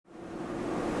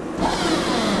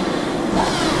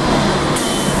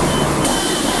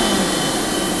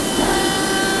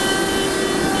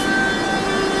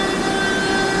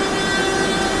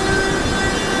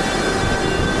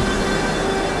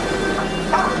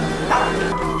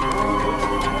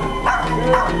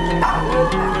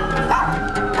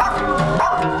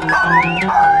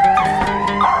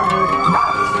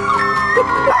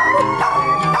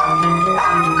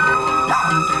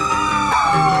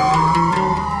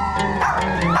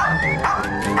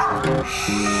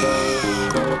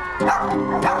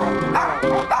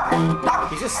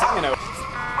He's just singing over.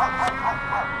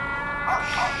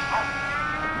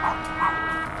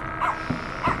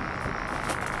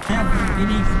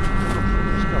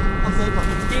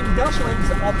 Steam dumplings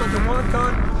off of the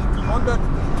wonton on the...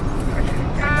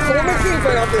 So let me see if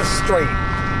I got this straight.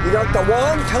 You got the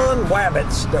wonton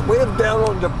wabbits that live down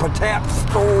on the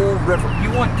Patapsco River.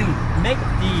 You want to make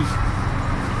the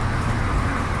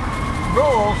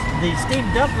rolls, the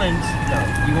steamed dumplings, no.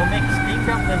 You will make steamed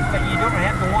dumplings, but you don't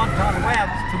have the wonton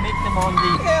wabs to make them on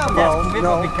the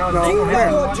river because they don't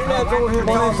have the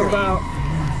wonton wabs.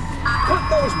 Put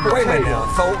those potatoes. Wait a minute now.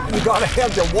 So you gotta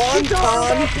have the wonton,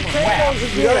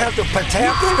 you gotta have the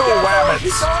Patapsco wabbits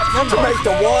to make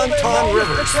the wonton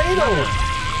rivers.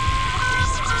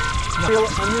 I'm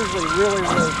usually really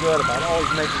good about always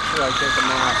making sure I take a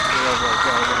mask wherever I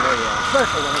go,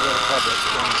 especially when I go to Publix,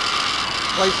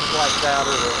 places like that,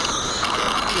 or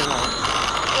you know.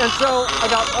 And so I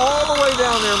got all the way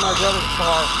down there in my brother's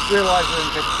car, realized I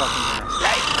didn't take the fucking mask.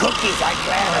 Like cookies, I'm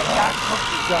glad I got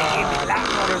cookies.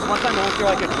 There's one time I went through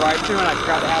like a drive-thru and I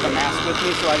forgot to have a mask with me,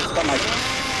 so I just put my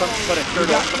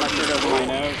shirt over my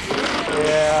nose.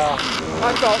 Yeah,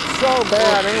 I felt so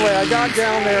bad. Anyway, I got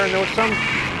down there and there was some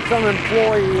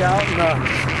employee out in the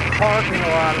parking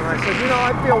lot, and I said, you know,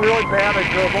 I feel really bad. I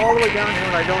drove all the way down here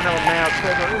and I don't have a mask.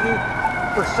 Are there any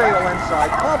for sale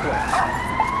inside Publix?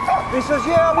 He says,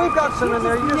 yeah, we've got some in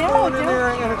there. You just go in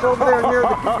there and it's over there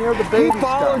near the baby stuff. He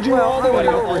followed you all the way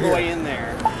over here. In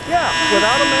there. Yeah,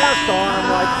 without a mask on,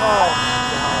 I'm like, oh,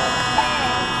 God.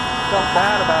 Felt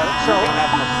bad about it. So they don't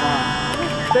have enough fun.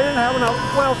 They didn't have enough.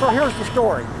 Well, so here's the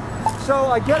story. So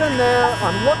I get in there,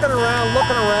 I'm looking around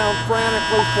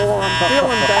frantically for him,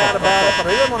 feeling bad about it, but I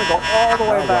didn't want to go all the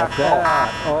way back home.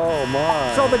 Oh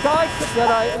my. So the guy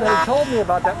that told me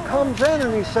about that comes in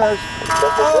and he says,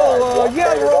 oh,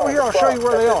 yeah, you're over here, I'll show you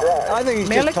where they are. I think he's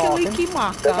just talking.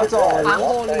 That's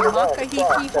all it is.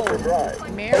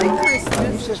 Merry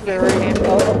Christmas. He's just very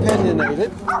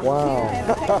opinionated. Wow.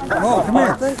 Oh, come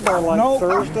here. I think by like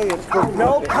Thursday it's good.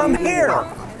 No, come here.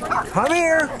 Come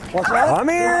here. What's that? Come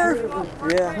here.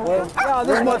 Yeah, well,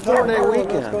 this is my 4-day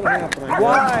weekend.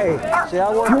 Why? See,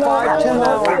 I work 5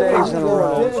 10-hour days in a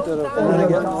row instead of, and then I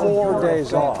get 4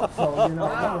 days off. I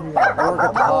work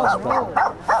at the hospital.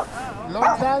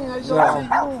 Long time I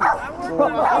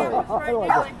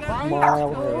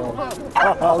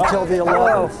Until the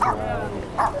 11th.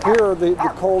 Here, the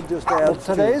cold just adds. Well,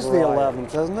 today's the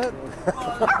 11th, isn't it?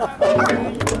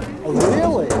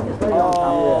 Really?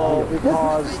 Oh,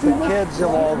 because the kids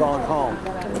have all gone home.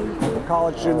 The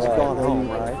college students have gone home,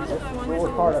 right?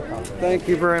 Thank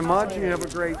you very much. You have a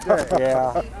great day.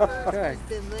 Yeah. Okay.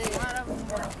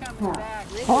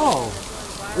 Oh,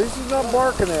 this is not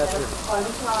barking at you.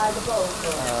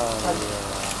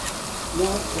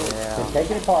 Yeah.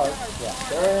 Take it apart. Yeah.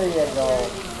 There you go.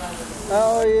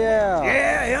 Oh, yeah.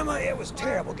 Yeah, Emma, it was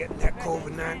terrible getting that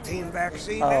COVID-19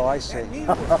 vaccine. Oh, I see.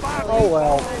 Oh,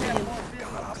 well.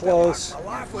 Close.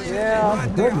 Yeah,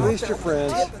 good. At least you're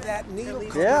friends.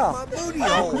 Yeah.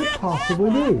 What could it possibly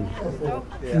be?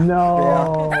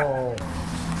 No. Yeah.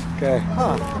 Okay.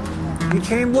 Huh. He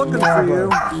came looking for you.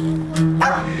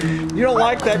 You don't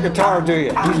like that guitar, do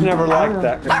you? He's never liked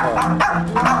that guitar.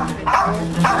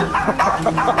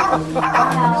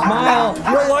 Smile. You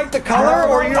don't like the color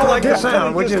or you don't like the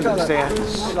sound? Which is it, Stan?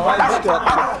 I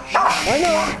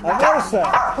know. I noticed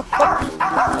that. Well,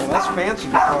 that's fancy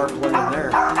guitar playing there.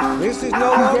 At least he's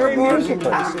no longer musical.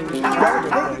 Gotta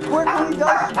take it quick when he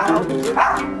does. It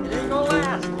ain't gonna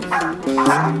last.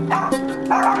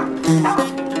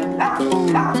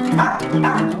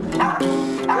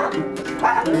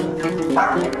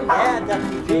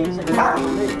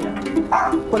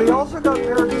 But he also got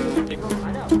married. I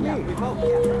know. Yeah, we both.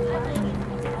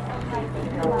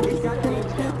 He's got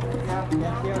jeans.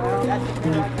 That's the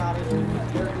kid I got it.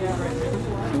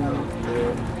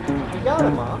 You got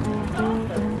him, Mom.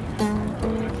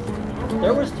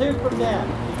 There was 2 from Dad.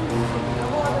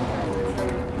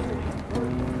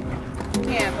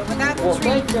 Yeah, but without the tree.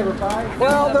 Thanks, everybody.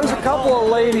 Well, there's a couple of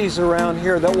ladies around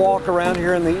here that walk around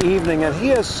here in the evening, and he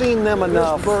has seen them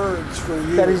enough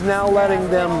that he's now letting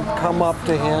them come up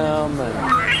to him,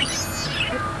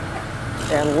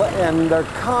 and they're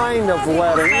kind of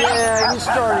letting. Yeah, he's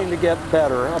starting to get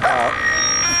better about.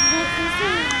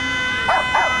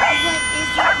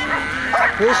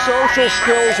 His social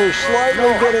skills are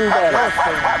slightly getting better.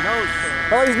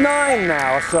 Well, he's 9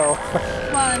 now, so.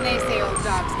 Well, and they say old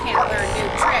dogs can't learn new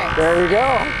tricks. There you go.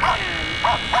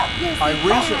 I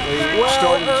recently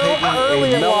started taking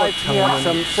early a in life, he had melatonin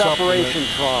some separation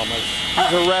traumas.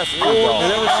 He's a rescue dog.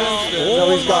 And ever since then, So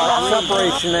he's got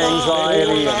separation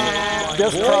anxiety.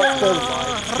 distrust of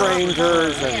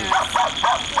strangers and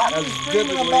as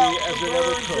vividly as it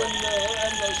ever could.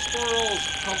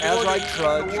 As I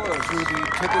trudged through the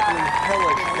typically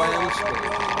hellish landscape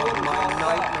of my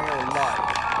nightmare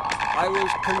life, I was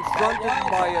confronted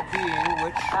by a being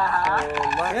which, for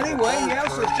lack of a better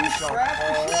term, she scratched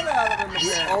the shit out of him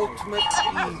the ultimate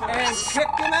evil and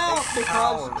kicked him out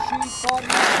because she thought he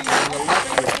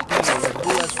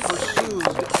who has pursued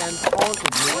and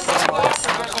taunted me in my past.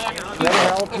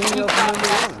 jalapeno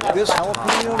McGee. This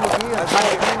jalapeno McGee has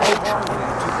encouraged me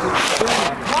to consume.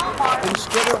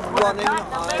 Instead of running, I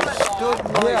stood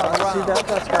my ground. See that's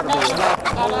got to be it.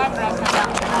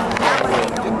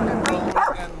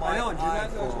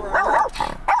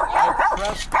 I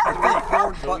pressed the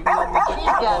record button on the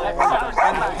dictaphone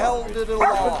and held it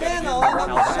aloft. Then I'll end up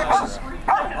with sixes.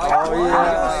 I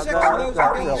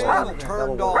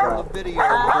turned on the video. I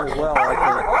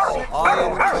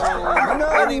am told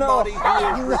anybody who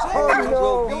is reported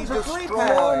will be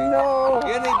destroyed.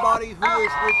 Anybody who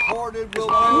is reported will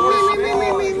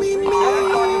be destroyed.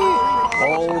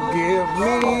 Oh, give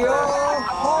me a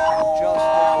home.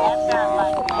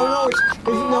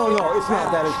 No, it's not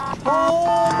that. It's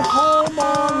home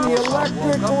on the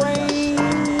electric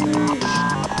range,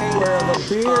 where the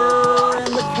beer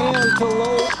and the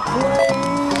cantaloupe play,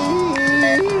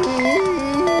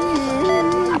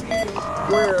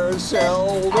 where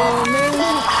seldom is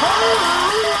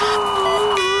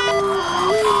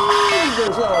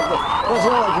there's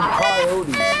like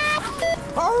coyotes.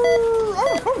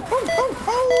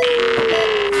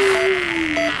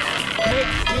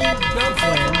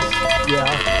 Yeah.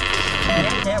 You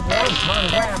have to have one ton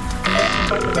of wax to make them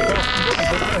like the best.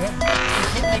 You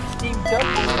can't make steamed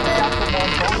dumplings without the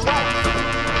one ton of wax.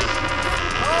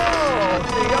 Oh,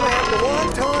 so you gotta have the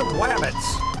one-ton wabbits.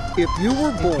 If you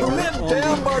were born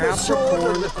down by the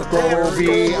shoulder that the bears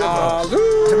be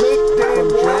to make Dan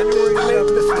January to make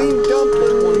the steamed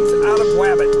dumplings out of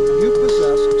wabbit. you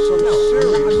possess some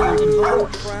serious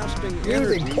contrasting anything.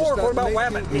 energies Pork, that what about make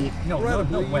wabbit you meat? No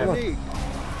incredibly wabbit. unique.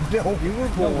 No, you were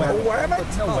born. No wabbit?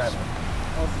 No wabbit.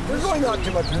 There's really not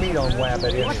too much meat on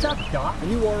wabbit, is What's there? up, Doc?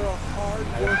 You are a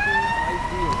hard-working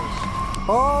idealist.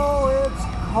 Oh, it's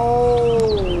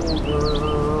colder.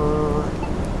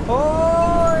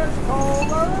 Oh, it's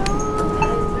colder.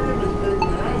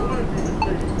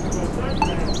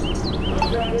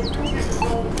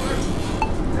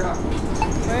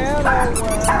 Man, I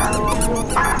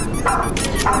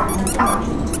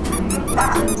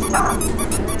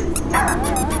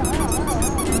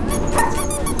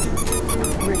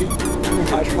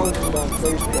posted on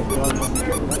Facebook,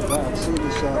 see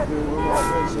this out here, we're all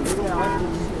racing.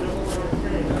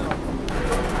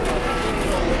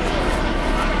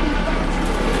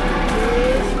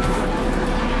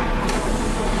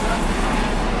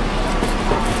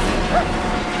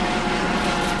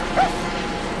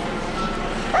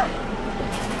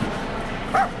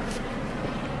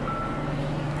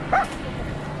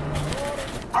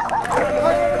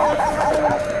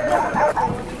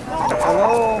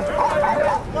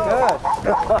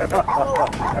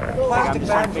 Plastic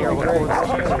bag beer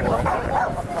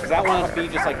because that one has to be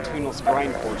just like tuneless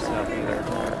grindcore stuff either.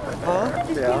 huh?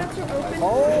 Yeah.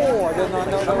 Oh, I did not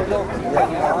know that was open.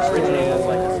 Originated as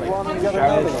like Run together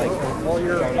another like thing. While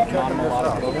you're not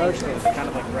melodic, it's kind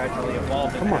of like gradually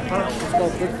evolved. Come on, let's go.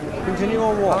 Continue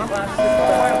on walk.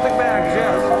 Plastic bags,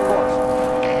 yes, of course.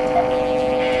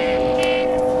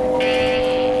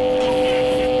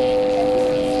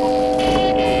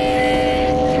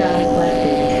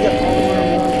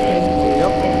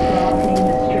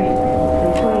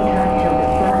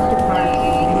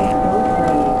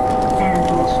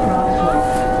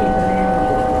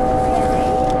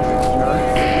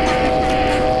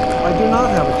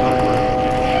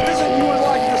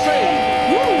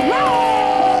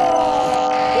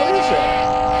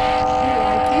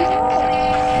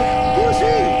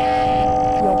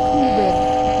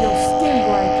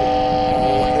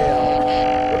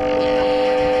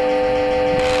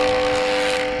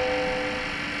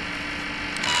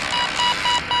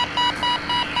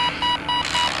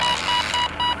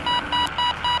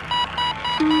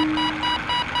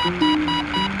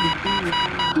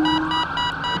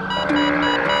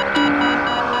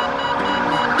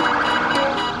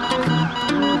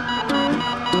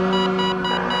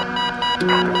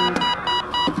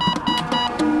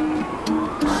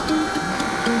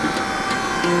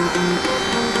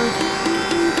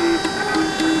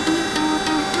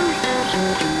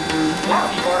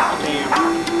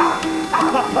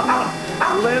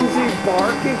 Lindsay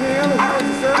Barkingham, is that what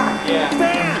you said? Yeah.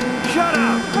 Stan, shut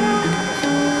up!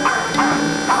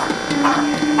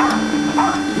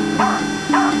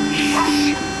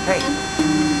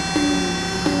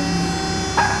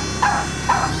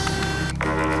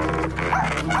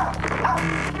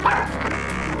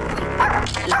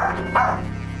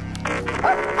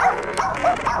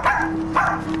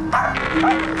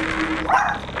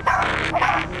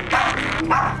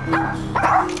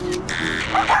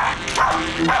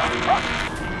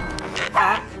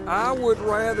 I would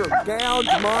rather gouge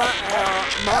my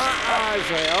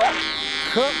eyes out,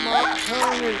 cut my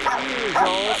tongue and ears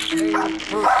off, and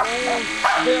perform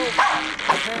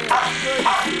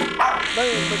self-castration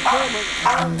than become a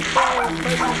unborn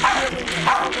baby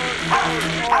killing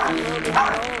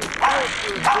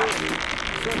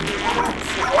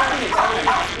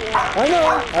I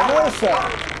noticed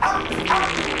that.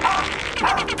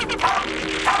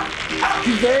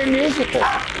 She's very musical.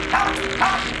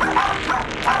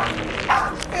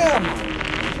 Emma,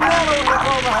 I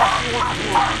don't know how she wants to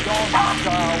work doggy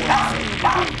style with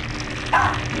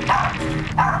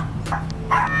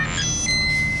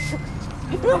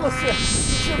Emma said,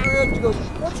 she shook her head and she goes,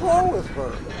 what's wrong with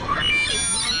her?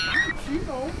 You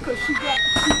know, because she was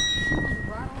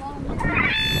right along with me.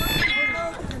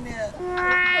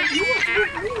 You was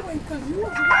with me because you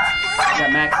was I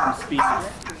got maximum speed.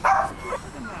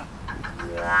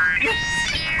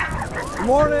 Good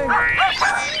morning.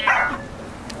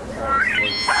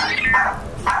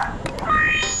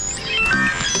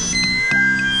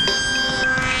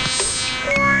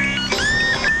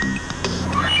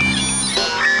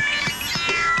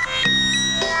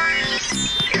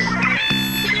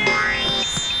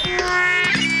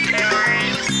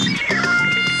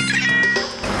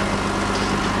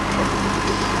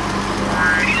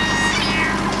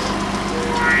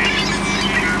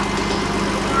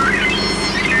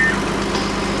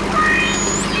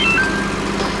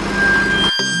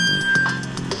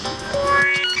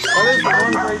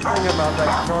 One great thing about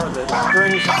that car that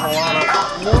brings a lot of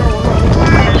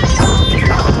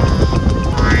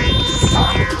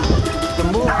to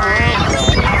move around.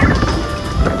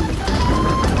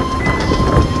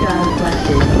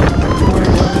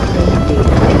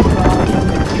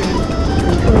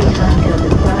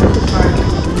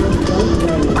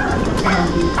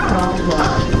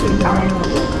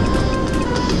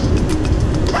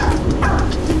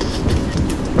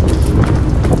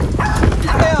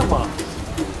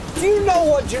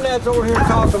 Jeanette's over here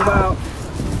talking about,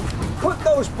 put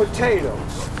those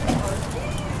potatoes.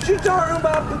 She's talking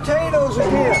about potatoes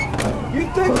again. You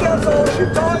think that's all she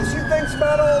thinks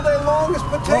about all day long is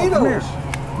potatoes.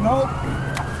 No,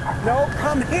 no,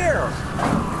 come here.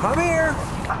 Come here.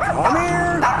 Come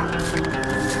here.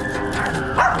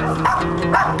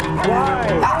 Why?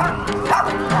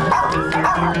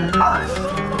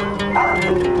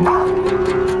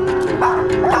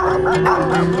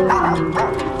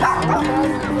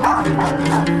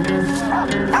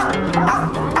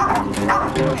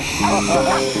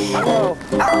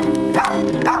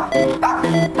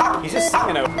 He's just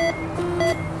singing over.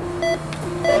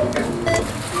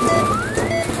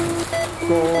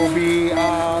 Go be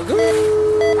a goo.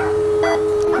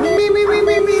 Me, me, me,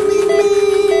 me, me, me, me.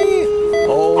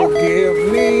 Oh, give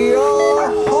me a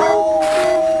home.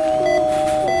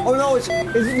 Oh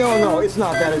no, it's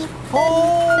not that. It's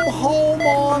home, home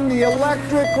on the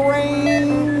electric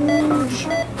range,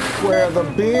 where the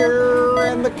beer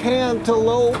and the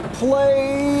cantaloupe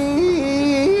play,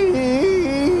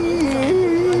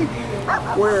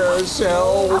 where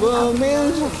seldom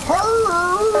is heard.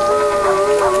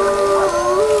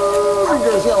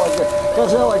 That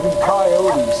sound like the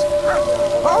coyotes.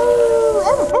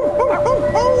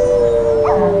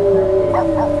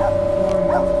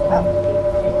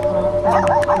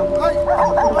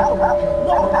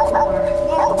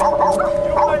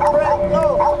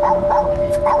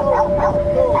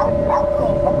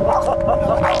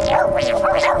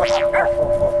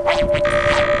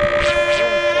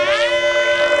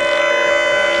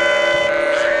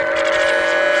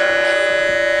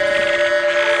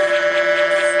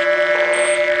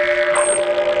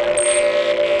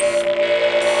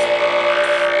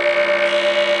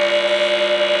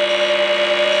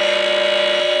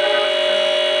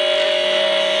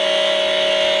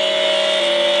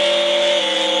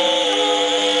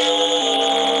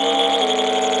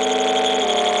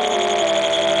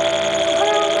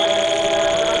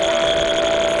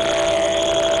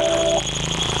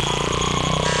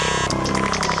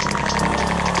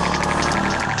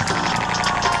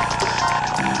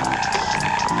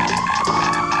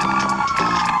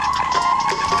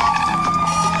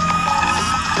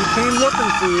 Came looking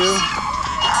for you.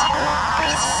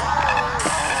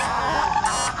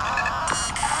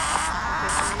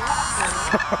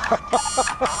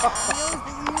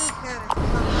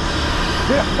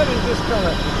 Yeah, and he just kind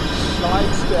of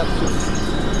sidesteps it.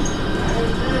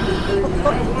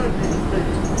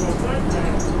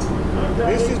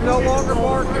 This is no longer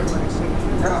barking. This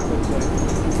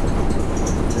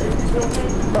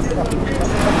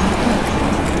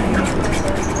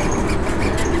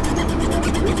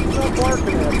is not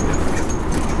barking at me.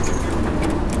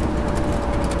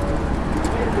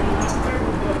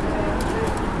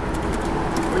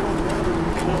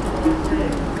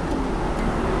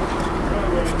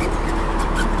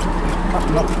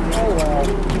 Oh well.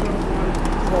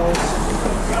 Close.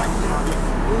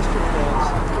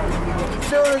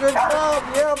 Doing a good job.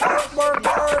 Yeah, bark, bark,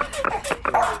 bark.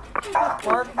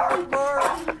 Bark, bark,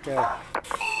 bark. Okay.